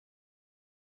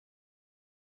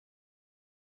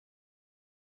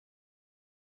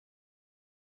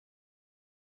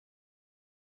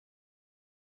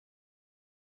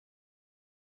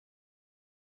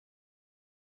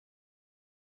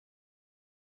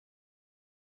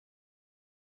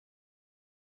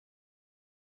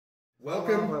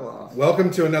Welcome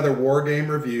to another War Game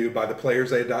Review by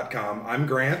theplayersaid.com. I'm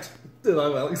Grant. I'm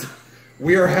Alex.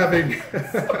 We are having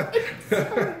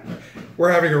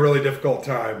we're having a really difficult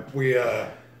time. We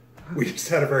just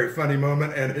had a very funny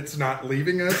moment, and it's not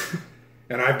leaving us.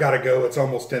 And I've got to go. It's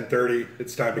almost 10:30.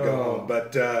 It's time to go home.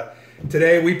 But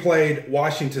today we played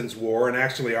Washington's War, and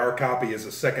actually our copy is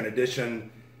a second edition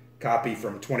copy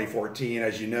from 2014.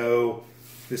 As you know,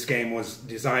 this game was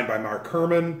designed by Mark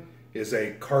Herman. Is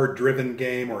a card-driven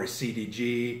game, or a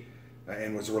CDG,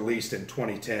 and was released in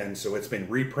 2010. So it's been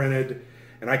reprinted,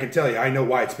 and I can tell you, I know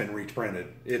why it's been reprinted.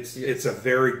 It's a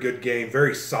very good game,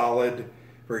 very solid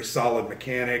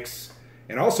mechanics,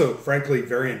 and also, frankly,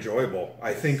 very enjoyable.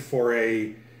 I think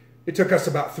it took us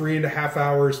about 3.5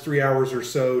 hours, 3 hours or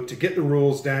so to get the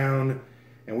rules down,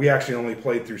 and we actually only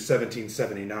played through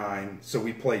 1779. So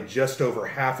we played just over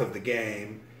half of the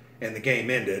game, and the game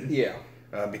ended. Yeah.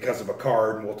 Because of a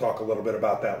card, and we'll talk a little bit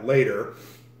about that later.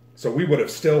 So we would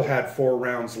have still had 4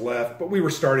 rounds left, but we were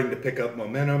starting to pick up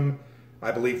momentum.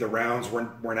 I believe the rounds were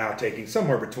now taking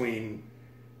somewhere between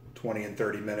 20 and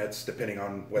 30 minutes, depending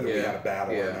on whether we had a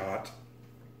battle or not.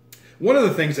 One of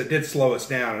the things that did slow us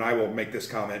down, and I will make this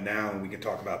comment now, and we can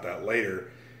talk about that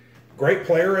later, great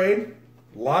player aid,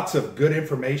 lots of good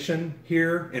information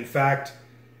here. In fact,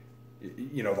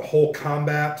 you know, the whole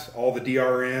combat, all the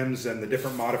DRMs and the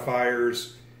different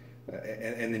modifiers,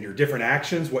 and then your different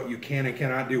actions, what you can and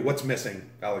cannot do. What's missing,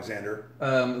 Alexander?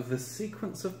 The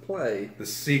sequence of play. The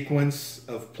sequence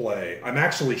of play. I'm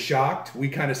actually shocked. We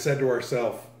kind of said to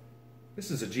ourselves,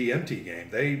 this is a GMT game.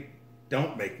 They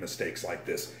don't make mistakes like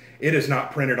this. It is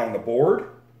not printed on the board.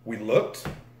 We looked.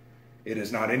 It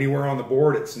is not anywhere on the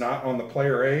board. It's not on the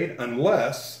player aid,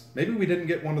 unless maybe we didn't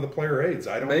get one of the player aids.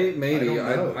 I don't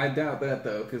know. I doubt that,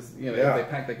 though, because if they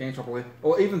pack the game properly,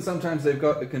 or even sometimes they've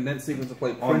got the condensed sequence of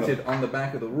play printed on the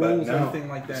back of the rules or anything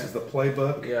like that. This is the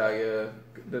playbook. Yeah.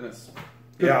 Then it's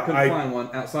couldn't find one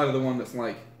outside of the one that's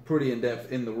like pretty in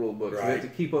depth in the rule book. So we had to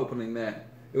keep opening that.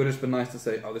 It would have just been nice to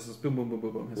say, "Oh, this is boom, boom, boom,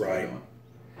 boom, boom." Here's what we're doing.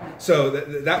 So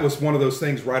that was one of those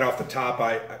things right off the top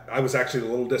I was actually a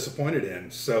little disappointed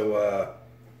in. So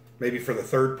maybe for the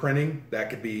third printing, that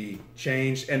could be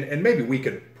changed. And maybe we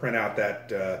could print out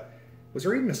that... was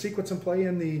there even a sequence and play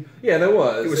in the... Yeah, there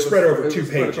was. It was spread over 2 pages.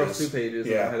 Spread across 2 pages.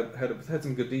 Yeah. And had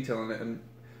some good detail in it.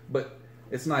 But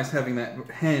it's nice having that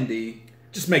handy.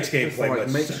 Just makes gameplay much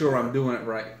make simpler. sure I'm doing it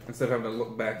right, instead of having to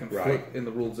look back and flip in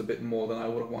the rules a bit more than I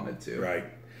would have wanted to. Right.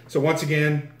 So once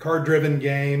again, card-driven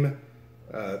game...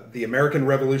 the American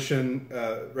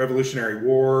Revolutionary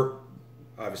War,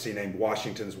 obviously named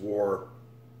Washington's War.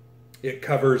 It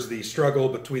covers the struggle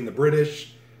between the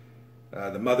British,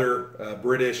 the mother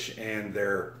British, and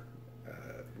their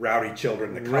rowdy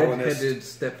children, the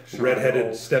colonists.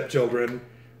 Red-headed stepchildren.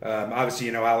 Obviously,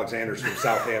 you know, Alexander's from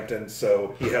Southampton,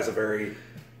 so he has a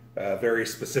very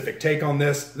specific take on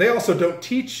this. They also don't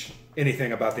teach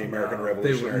anything about the American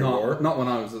Revolutionary War. Not when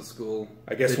I was at school.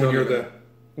 I guess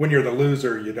when you're the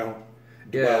loser, you don't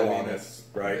dwell on it,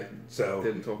 right? So,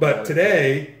 but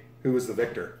today, who was the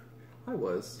victor? I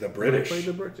was. The British. I played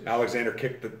the British. Alexander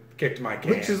kicked my can.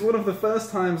 Which is one of the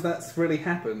first times that's really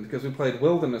happened, because we played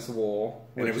Wilderness War.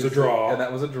 And it was a draw. And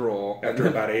that was a draw. After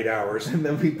about 8 hours. And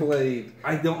then we played...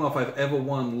 I don't know if I've ever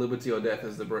won Liberty or Death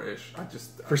as the British.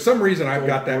 For some reason, I've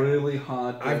got that really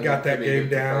hard. I've got that game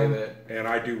down, and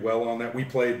I do well on that. We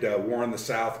played War in the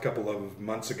South a couple of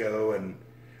months ago, and...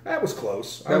 that was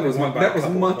close. That was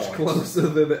much closer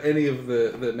than any of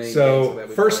the main games. So,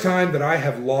 first time that I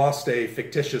have lost a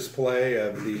fictitious play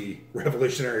of the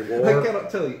Revolutionary War. I cannot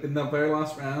tell you, in the very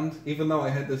last round, even though I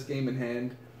had this game in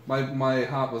hand, my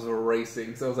heart was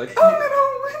racing. So I was like, I'm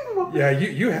gonna win one. Yeah,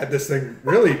 you had this thing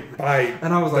really by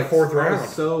and I was the like, fourth round. I was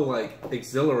so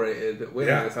exhilarated at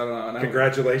winning this. I don't know. And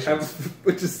congratulations.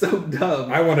 Which is so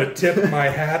dumb. I want to tip my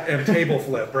hat and table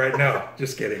flip right now.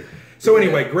 Just kidding. So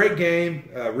anyway, great game.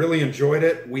 Really enjoyed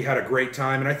it. We had a great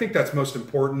time, and I think that's most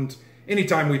important.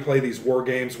 Anytime we play these war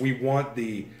games, we want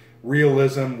the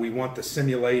realism, we want the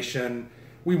simulation,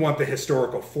 we want the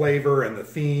historical flavor and the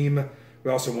theme. We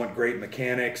also want great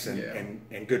mechanics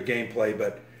and good gameplay.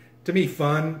 But to me,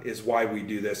 fun is why we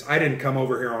do this. I didn't come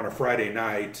over here on a Friday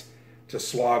night to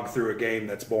slog through a game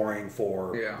that's boring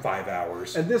for 5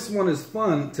 hours. And this one is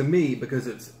fun to me because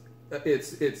it's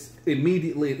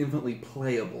immediately and infinitely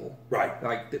playable. Right.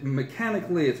 Like,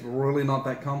 mechanically, it's really not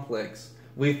that complex.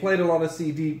 We've played a lot of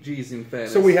CDGs in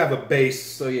fairness. So we have a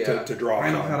base to draw on.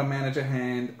 I know how to manage a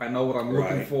hand. I know what I'm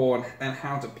looking for and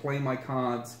how to play my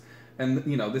cards. And,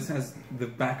 you know, this has the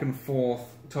back and forth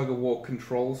tug-of-war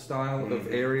control style of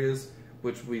areas,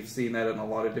 which we've seen that in a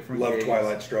lot of different Love games.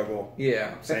 Twilight Struggle.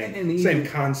 Yeah. Same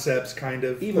concepts, kind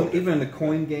of. Even in the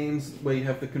coin games where you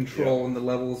have the control and the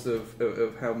levels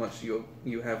of how much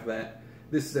you have that,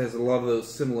 this has a lot of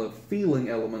those similar feeling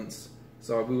elements.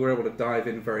 So we were able to dive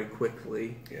in very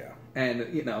quickly. Yeah.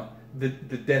 And, you know, the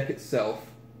deck itself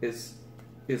is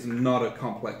not a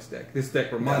complex deck. This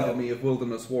deck reminded me of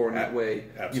Wilderness War in that way.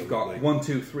 Absolutely. You've got 1,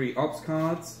 2, 3 ops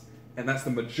cards, and that's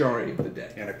the majority of the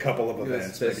deck. And a couple of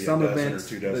events, There's maybe some a dozen events, or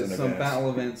 2 dozen there's events. some battle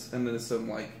events, and there's some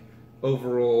like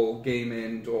overall game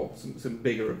end or some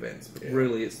bigger events. But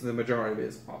really, it's the majority of it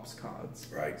is ops cards.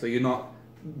 Right. So you're not.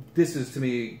 This is, to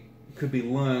me, could be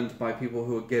learned by people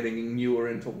who are getting newer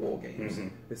into war games.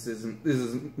 Mm-hmm. This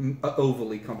isn't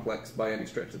overly complex by any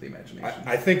stretch of the imagination.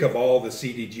 I think of all the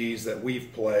CDGs that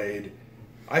we've played,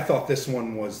 I thought this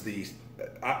one was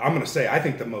I'm going to say, I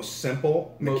think the most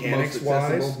simple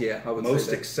mechanics-wise. Yeah, I would most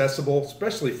say that. accessible,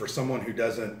 especially for someone who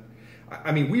doesn't.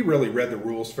 I mean, we really read the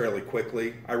rules fairly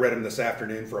quickly. I read them this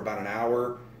afternoon for about an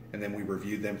hour, and then we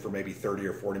reviewed them for maybe 30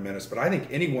 or 40 minutes. But I think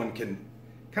anyone can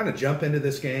kind of jump into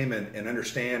this game and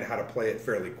understand how to play it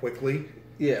fairly quickly.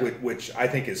 Yeah. Which I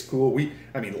think is cool.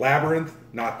 Labyrinth,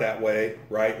 not that way,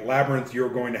 right? Labyrinth, you're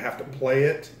going to have to play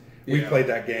it. We played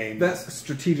that game. That's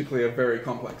strategically a very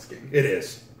complex game. It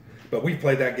is. But we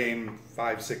played that game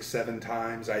 5, 6, 7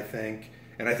 times, I think.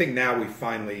 And I think now we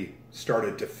finally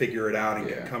started to figure it out and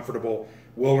get comfortable.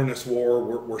 Wilderness War,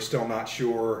 we're still not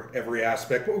sure every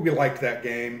aspect. But we liked that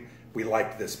game. We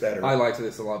liked this better. I liked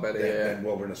this a lot better, than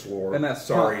Wilderness War. And that's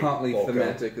partly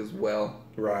thematic as well.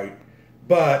 Right.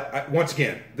 But once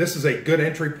again, this is a good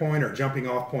entry point or jumping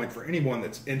off point for anyone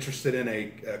that's interested in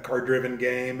a card-driven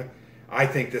game. I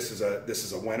think this is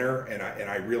a winner, and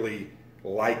I really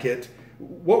like it.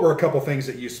 What were a couple things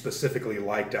that you specifically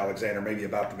liked, Alexander, maybe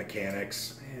about the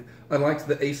mechanics? Man, I liked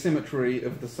the asymmetry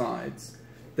of the sides.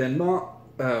 They're not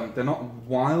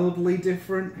wildly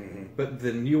different, but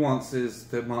the nuances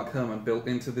that Mark Herman built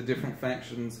into the different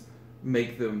factions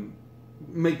make them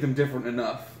different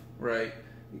enough, right?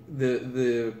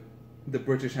 The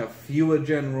British have fewer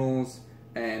generals,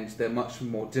 and they're much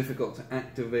more difficult to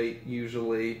activate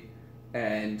usually,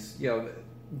 and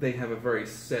they have a very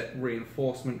set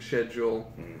reinforcement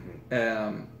schedule,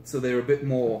 so they're a bit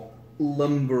more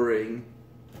lumbering,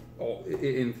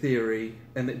 in theory,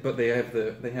 but they have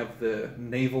the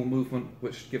naval movement,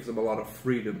 which gives them a lot of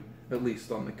freedom, at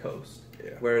least on the coast.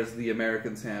 Yeah. Whereas the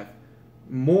Americans have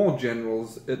more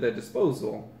generals at their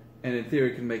disposal, and in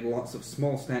theory can make lots of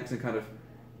small stacks and kind of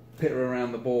pitter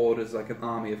around the board as like an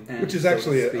army of ants. Which is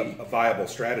actually a viable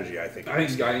strategy, I think. I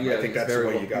think that's the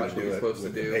way you got to do it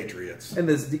with the Patriots. And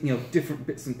there's different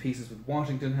bits and pieces. With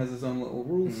Washington has his own little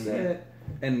rule set,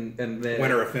 and then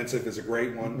Winter Offensive is a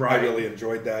great one. Right. I really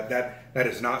enjoyed that. That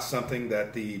is not something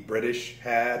that the British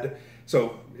had.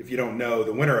 So if you don't know,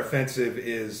 the Winter Offensive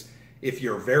is if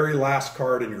your very last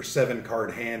card in your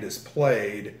 7-card hand is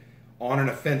played on an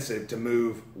offensive to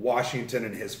move Washington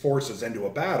and his forces into a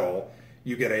battle,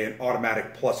 you get an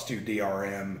automatic +2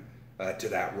 DRM to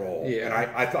that roll. Yeah. And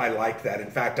I like that. In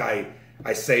fact,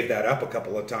 I saved that up a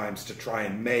couple of times to try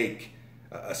and make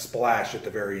a splash at the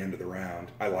very end of the round.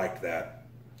 I liked that.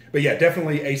 But yeah,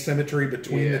 definitely asymmetry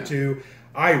between the two.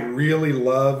 I really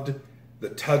loved the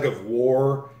tug of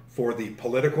war for the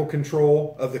political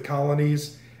control of the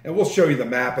colonies. And we'll show you the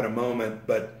map in a moment,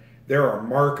 but there are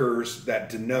markers that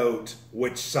denote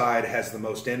which side has the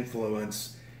most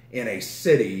influence in a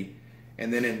city.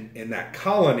 And then in that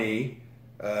colony,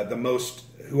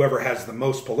 whoever has the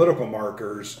most political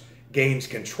markers gains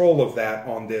control of that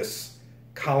on this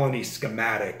colony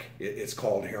schematic, it's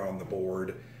called here on the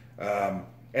board.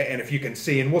 And if you can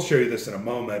see, and we'll show you this in a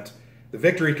moment, the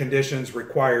victory conditions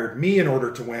required me, in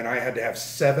order to win, I had to have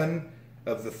 7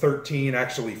 of the 13,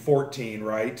 actually 14,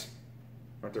 right?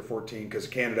 Aren't there 14? Because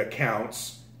Canada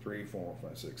counts. 3, 4,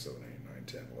 5, 6, 7, 8, 9,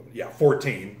 10, 11. Yeah,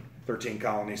 14. 13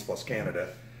 colonies plus Canada.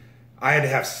 I had to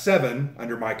have 7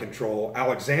 under my control.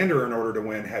 Alexander, in order to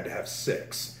win, had to have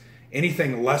 6.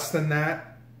 Anything less than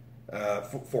that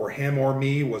for him or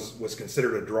me was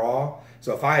considered a draw.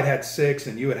 So if I had had 6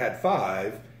 and you had had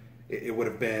 5, it would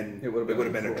have been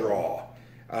a draw.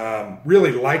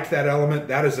 Really liked that element.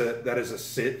 That is a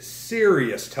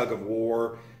serious tug of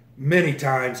war. Many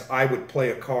times I would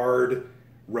play a card,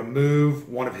 remove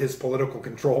one of his political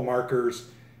control markers,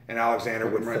 and Alexander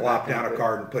would flop down a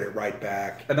card and put it right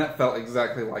back. And that felt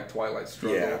exactly like Twilight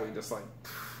Struggle. Yeah. We just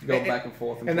go back and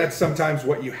forth. And that's sometimes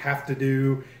what you have to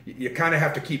do. You kind of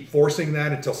have to keep forcing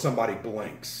that until somebody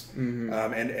blinks. And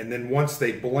then once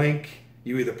they blink,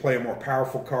 you either play a more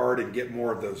powerful card and get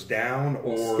more of those down,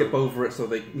 or skip over it so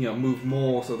they move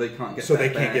more so they can't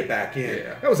get get back in.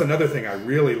 Yeah. That was another thing I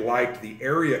really liked, the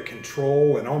area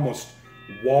control and almost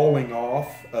walling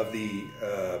off of the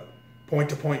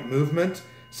point-to-point movement.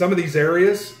 Some of these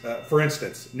areas, for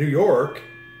instance, New York,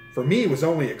 for me, was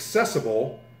only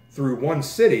accessible through one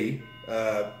city.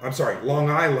 Long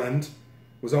Island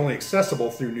was only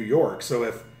accessible through New York. So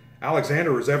if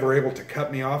Alexander was ever able to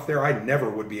cut me off there, I never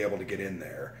would be able to get in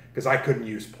there because I couldn't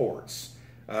use ports.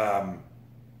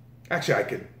 Actually, I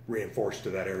could reinforce to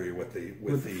that area with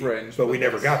the French, but we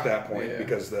never got that point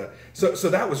because so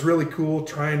that was really cool,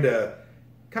 trying to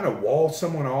kind of wall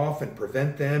someone off and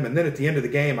prevent them. And then at the end of the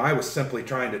game, I was simply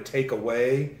trying to take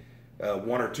away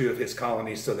one or two of his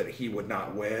colonies so that he would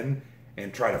not win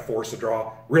and try to force a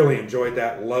draw. Really enjoyed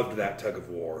that. Loved that tug of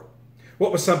war.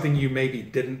 What was something you maybe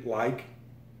didn't like?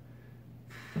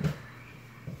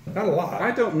 Not a lot.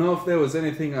 I don't know if there was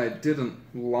anything I didn't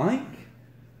like.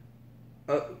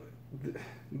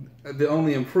 The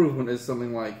only improvement is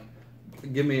something like,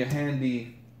 give me a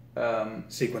handy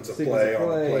sequence of play on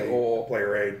the or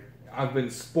player aid. I've been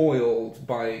spoiled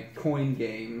by coin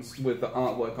games with the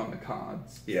artwork on the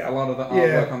cards. Yeah, a lot of the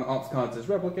artwork on the ops cards is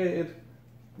replicated.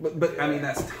 But I mean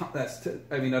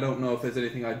I mean I don't know if there's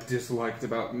anything I disliked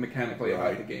about mechanically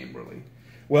about the game really.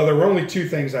 Well, there were only two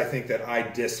things I think that I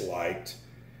disliked.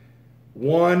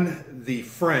 One, the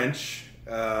French.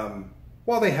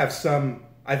 While they have some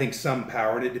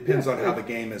power, and it depends on how the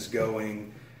game is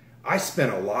going. I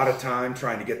spent a lot of time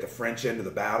trying to get the French into the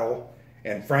battle,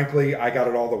 and frankly, I got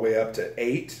it all the way up to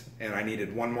 8, and I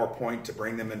needed one more point to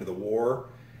bring them into the war.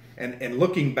 And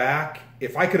looking back,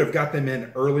 if I could have got them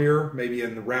in earlier, maybe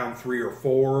in the round 3 or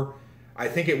 4, I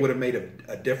think it would have made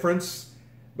a difference.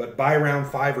 But by round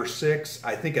 5 or 6,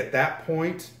 I think at that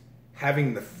point,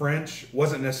 having the French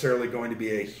wasn't necessarily going to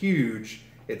be a huge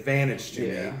advantage to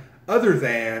me, other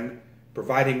than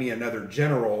providing me another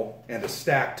general and a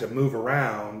stack to move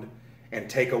around and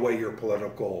take away your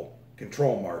political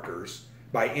control markers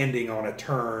by ending on a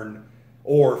turn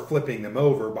or flipping them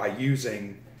over by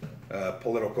using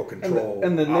political control.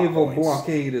 And the naval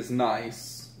blockade is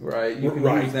nice, right? You can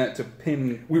use that to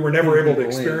pin. We were never able to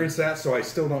experience that, so I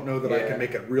still don't know that I can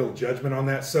make a real judgment on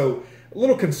that. So a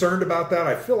little concerned about that.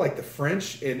 I feel like the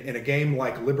French in a game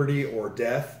like Liberty or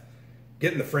Death,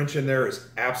 getting the French in there is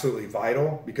absolutely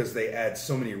vital because they add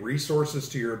so many resources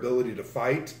to your ability to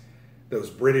fight. Those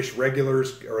British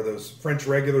regulars or those French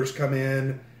regulars come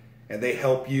in and they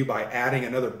help you by adding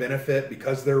another benefit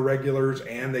because they're regulars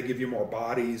and they give you more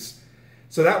bodies.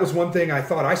 So that was one thing I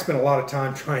thought. I spent a lot of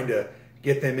time trying to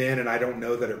get them in, and I don't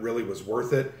know that it really was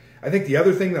worth it. I think the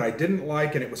other thing that I didn't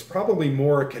like, and it was probably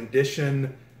more a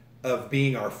condition of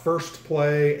being our first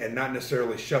play and not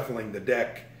necessarily shuffling the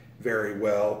deck very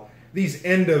well, these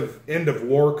end of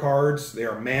war cards, they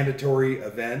are mandatory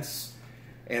events,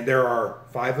 and there are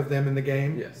 5 of them in the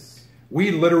game. Yes.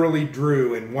 We literally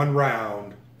drew in one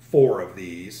round 4 of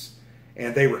these,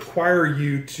 and they require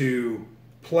you to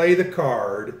play the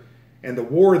card, and the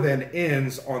war then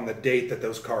ends on the date that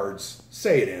those cards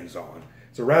say it ends on.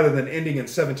 So rather than ending in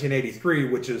 1783,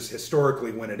 which is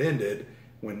historically when it ended,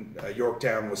 when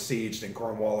Yorktown was sieged and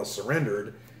Cornwallis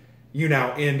surrendered, you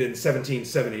now end in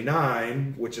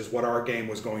 1779, which is what our game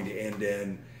was going to end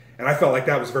in. And I felt like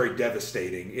that was very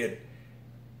devastating.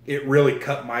 It really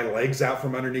cut my legs out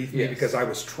from underneath me because I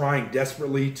was trying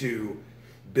desperately to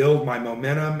build my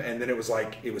momentum, and then it was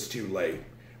like it was too late.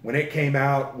 When it came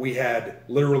out, we had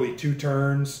literally 2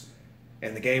 turns,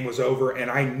 and the game was over,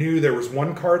 and I knew there was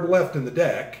one card left in the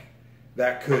deck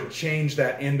that could change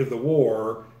that end of the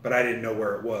war, but I didn't know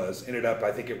where it was. Ended up,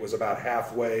 I think it was about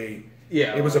halfway.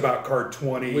 Yeah, it was about card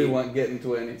 20. We weren't getting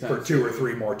to it anytime for 2 or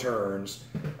 3 more turns.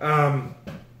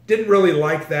 Didn't really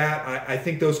like that. I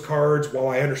think those cards, while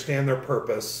I understand their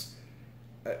purpose,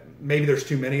 maybe there's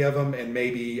too many of them, and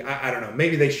maybe I don't know.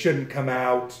 Maybe they shouldn't come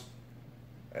out.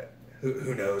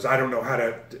 Who knows? I don't know how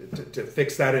to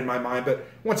fix that in my mind. But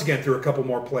once again, through a couple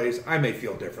more plays, I may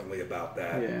feel differently about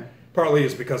that. Yeah. Partly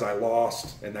is because I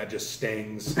lost, and that just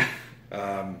stings.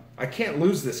 I can't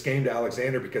lose this game to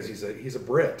Alexander because he's a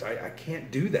Brit. I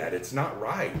can't do that. It's not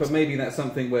right. But maybe that's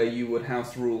something where you would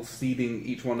house rule seeding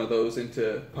each one of those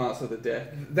into parts of the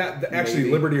deck.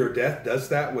 Actually, Liberty or Death does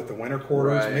that with the winter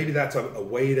quarters. Right. Maybe that's a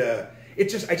way to.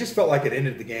 I just felt like it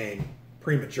ended the game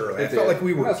prematurely. I felt like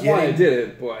we were. That's why I did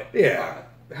it, but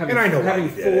and I know having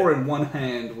 4 in one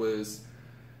hand was.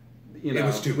 It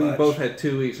was too we much. Both had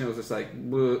 2 each, and it was just like,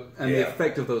 and the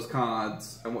effect of those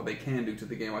cards and what they can do to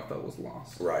the game, I felt was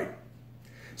lost. Right.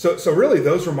 So really,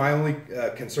 those were my only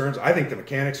concerns. I think the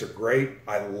mechanics are great.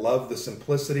 I love the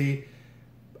simplicity.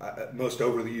 most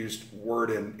overly used word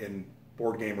in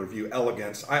board game review,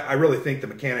 elegance. I really think the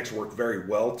mechanics work very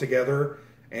well together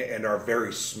and are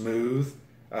very smooth,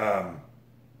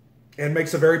 and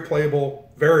makes a very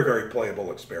playable, very, very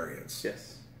playable experience.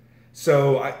 Yes.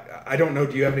 So I don't know.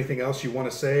 Do you have anything else you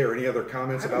want to say or any other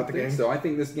comments about the game? So I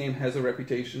think this game has a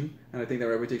reputation, and I think that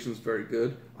reputation is very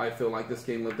good. I feel like this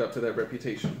game lived up to that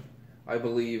reputation. I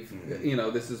believe,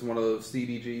 this is one of those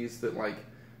CDGs that, like,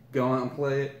 go out and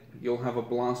play it. You'll have a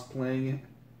blast playing it.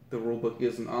 The rulebook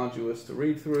isn't arduous to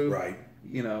read through. Right.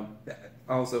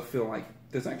 I also feel like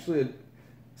there's actually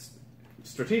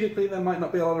strategically there might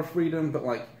not be a lot of freedom, but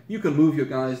like you can move your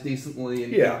guys decently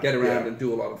and you can get around and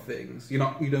do a lot of things. You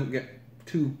don't get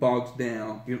too bogged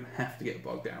down. You don't have to get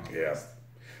bogged down. Yeah.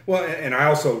 Well, and I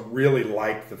also really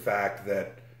like the fact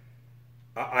that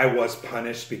I was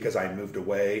punished because I moved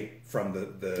away from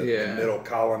the middle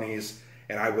colonies,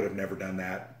 and I would have never done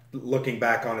that. Looking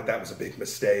back on it, that was a big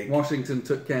mistake. Washington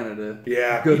took Canada.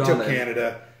 Yeah, he took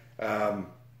Canada.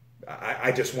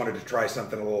 I just wanted to try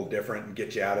something a little different and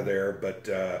get you out of there. But,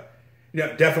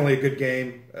 definitely a good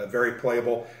game, very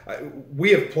playable.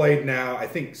 We have played now, I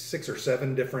think, 6 or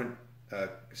 7 different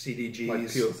CDGs.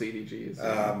 Like pure CDGs.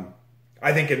 Yeah.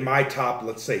 I think in my top,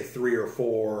 let's say 3 or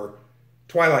 4,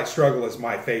 Twilight Struggle is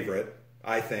my favorite,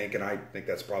 I think, and I think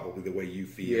that's probably the way you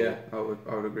feel. Yeah, I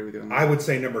would agree with you on that. I would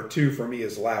say number 2 for me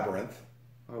is Labyrinth.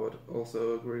 I would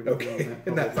also agree with you on that.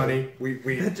 Isn't that funny?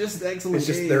 They're just excellent It's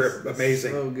just, games. they're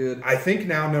amazing. So good. I think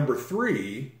now number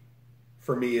 3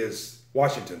 for me is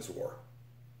Washington's War.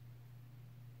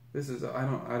 This is, I'd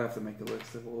have to make a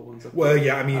list of all the ones. Well,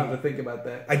 yeah, I mean, I have to think about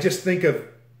that. I just think of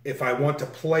if I want to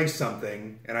play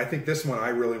something, and I think this one I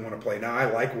really want to play. Now, I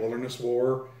like Wilderness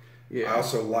War. Yeah. I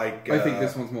also like... I think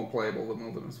this one's more playable than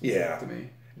Wilderness War to me.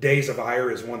 Days of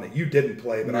Ire is one that you didn't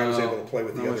play, but I was able to play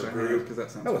with the other group. Because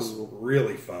that sounds That was cool.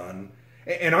 really fun.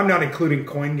 And I'm not including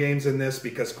coin games in this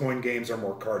because coin games are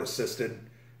more card assisted.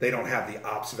 They don't have the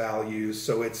ops values,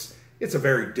 so it's a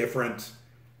very different...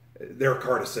 They're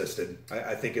card assisted,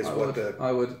 I think is I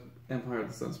would Empire of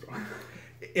the Sun's probably.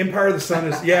 Empire of the Sun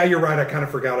is... Yeah, you're right. I kind of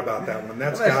forgot about that one.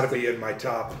 That's got to be in my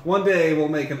top. One day we'll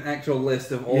make an actual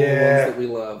list of all the ones that we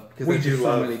love. Because we do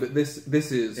love many, but this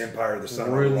is Empire of the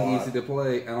Sun really easy to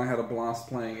play, and I had a blast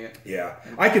playing it. Yeah.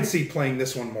 I could see playing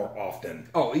this one more often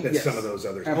than some of those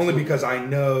others. Absolutely. Only because I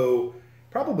know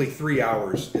probably 3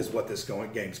 hours is what this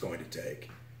game's going to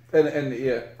take.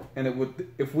 And it would,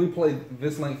 if we played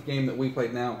this length game that we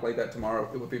played now and played that tomorrow,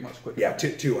 it would be much quicker. Yeah,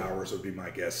 2 hours would be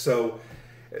my guess. So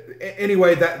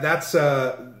anyway, that's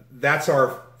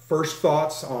our first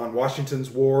thoughts on Washington's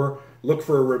War. Look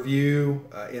for a review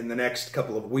in the next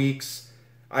couple of weeks.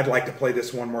 I'd like to play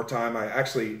this one more time. I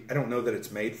don't know that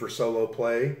it's made for solo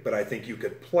play, but I think you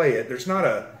could play it. There's not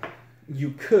a...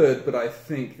 You could, but I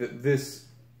think that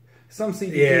some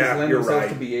CDGs lend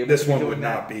themselves to be able this to be one doing would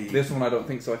that. not be. This one I don't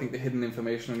think so. I think the hidden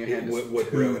information on your hand is would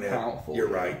too ruin powerful. it. You're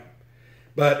right.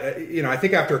 But, I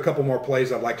think after a couple more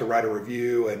plays, I'd like to write a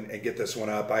review and get this one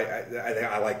up.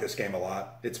 I like this game a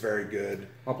lot. It's very good.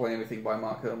 I'll play anything by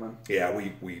Mark Herman. Yeah,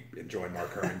 we enjoy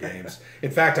Mark Herman games.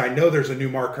 In fact, I know there's a new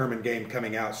Mark Herman game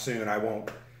coming out soon.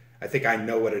 I think I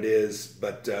know what it is,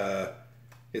 but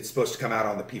it's supposed to come out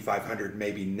on the P500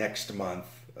 maybe next month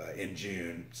in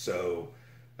June. So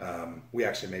we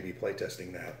actually may be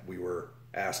playtesting that. We were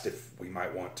asked if we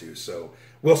might want to. So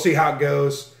we'll see how it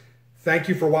goes. Thank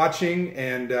you for watching,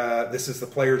 and this is the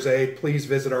Player's Aid. Please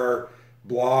visit our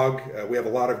blog. We have a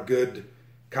lot of good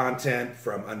content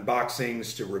from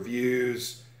unboxings to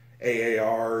reviews,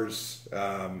 AARs.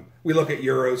 We look at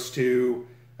Euros too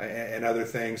and other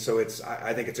things, so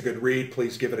I think it's a good read.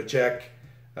 Please give it a check,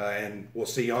 and we'll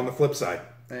see you on the flip side.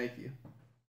 Thank you.